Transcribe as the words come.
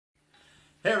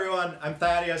Hey everyone, I'm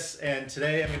Thaddeus, and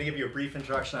today I'm going to give you a brief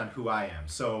introduction on who I am.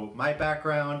 So my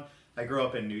background, I grew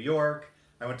up in New York.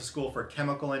 I went to school for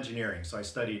chemical engineering. So I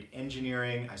studied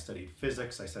engineering, I studied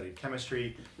physics, I studied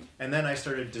chemistry, and then I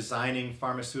started designing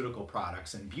pharmaceutical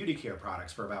products and beauty care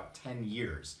products for about 10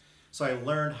 years. So I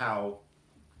learned how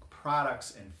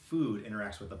products and food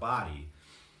interacts with the body.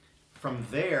 From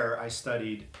there, I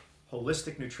studied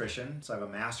holistic nutrition. So I have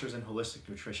a master's in holistic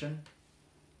nutrition,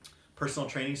 personal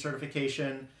training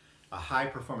certification, a high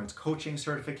performance coaching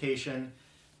certification.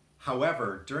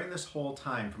 However, during this whole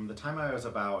time, from the time I was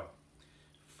about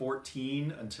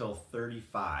 14 until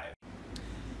 35,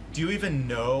 do you even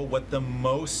know what the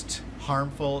most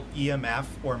harmful EMF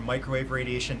or microwave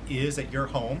radiation is at your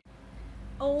home?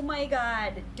 Oh my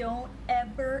God, don't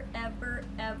ever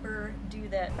do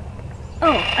that.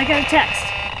 Oh, I got a text.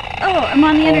 Oh, I'm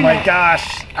on the internet. Oh my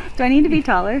gosh. Do I need to be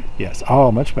taller? Yes.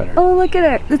 Oh, much better. Oh, look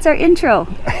at it. That's our intro.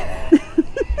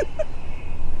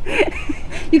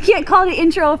 You can't call it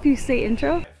intro if you say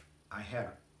intro. I had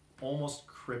almost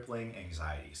crippling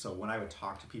anxiety. So when I would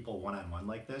talk to people one-on-one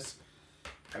like this,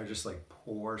 I would just like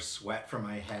pour sweat from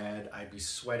my head. I'd be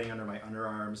sweating under my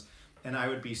underarms, and I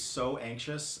would be so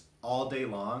anxious all day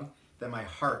long that my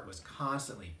heart was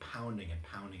constantly pounding and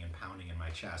pounding and pounding in my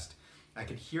chest. I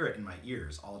could hear it in my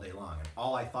ears all day long. And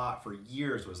all I thought for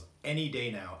years was any day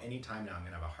now, any time now, I'm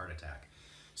gonna have a heart attack.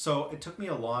 So it took me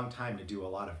a long time to do a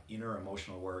lot of inner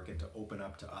emotional work and to open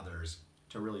up to others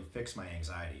to really fix my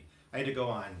anxiety. I had to go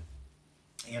on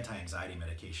anti-anxiety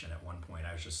medication at one point.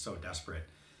 I was just so desperate.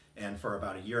 And for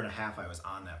about 1.5 years, I was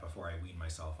on that before I weaned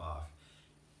myself off.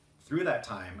 Through that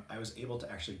time, I was able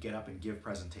to actually get up and give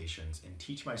presentations and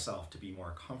teach myself to be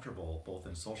more comfortable both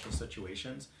in social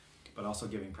situations but also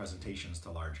giving presentations to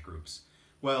large groups.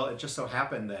 Well, it just so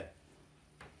happened that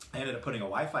I ended up putting a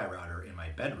Wi-Fi router in my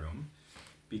bedroom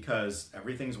because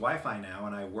everything's Wi-Fi now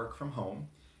and I work from home.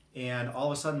 And all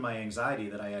of a sudden my anxiety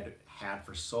that I had had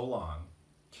for so long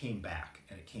came back,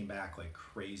 and it came back like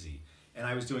crazy. And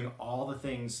I was doing all the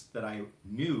things that I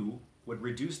knew would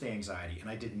reduce the anxiety, and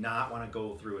I did not want to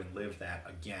go through and live that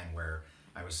again where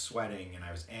I was sweating and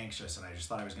I was anxious and I just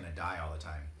thought I was gonna die all the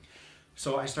time.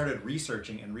 So I started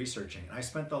researching, and I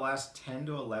spent the last 10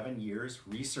 to 11 years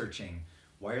researching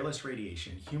wireless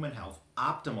radiation, human health,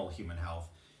 optimal human health,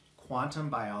 quantum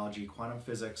biology, quantum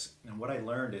physics, and what I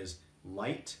learned is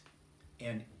light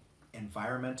and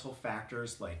environmental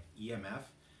factors like EMF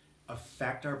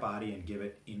affect our body and give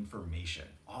it information.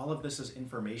 All of this is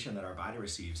information that our body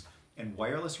receives, and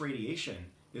wireless radiation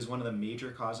is one of the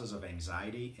major causes of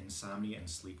anxiety, insomnia, and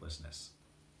sleeplessness.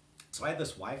 So I had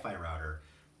this Wi-Fi router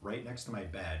right next to my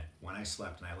bed when I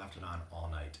slept, and I left it on all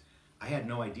night. I had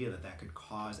no idea that that could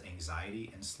cause anxiety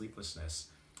and sleeplessness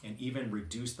and even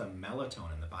reduce the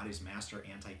melatonin, the body's master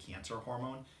anti-cancer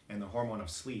hormone and the hormone of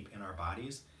sleep in our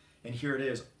bodies. And here it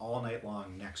is all night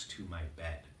long next to my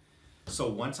bed. So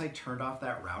once I turned off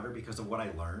that router because of what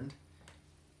I learned,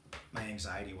 my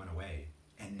anxiety went away.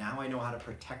 And now I know how to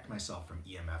protect myself from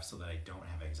EMF so that I don't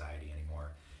have anxiety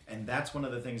anymore. And that's one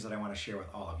of the things that I want to share with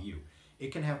all of you.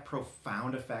 It can have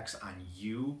profound effects on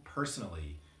you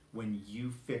personally when you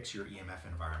fix your EMF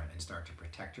environment and start to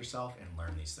protect yourself and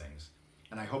learn these things.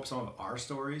 And I hope some of our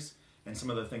stories and some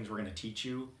of the things we're going to teach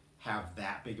you have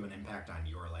that big of an impact on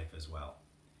your life as well.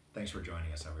 Thanks for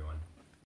joining us, everyone.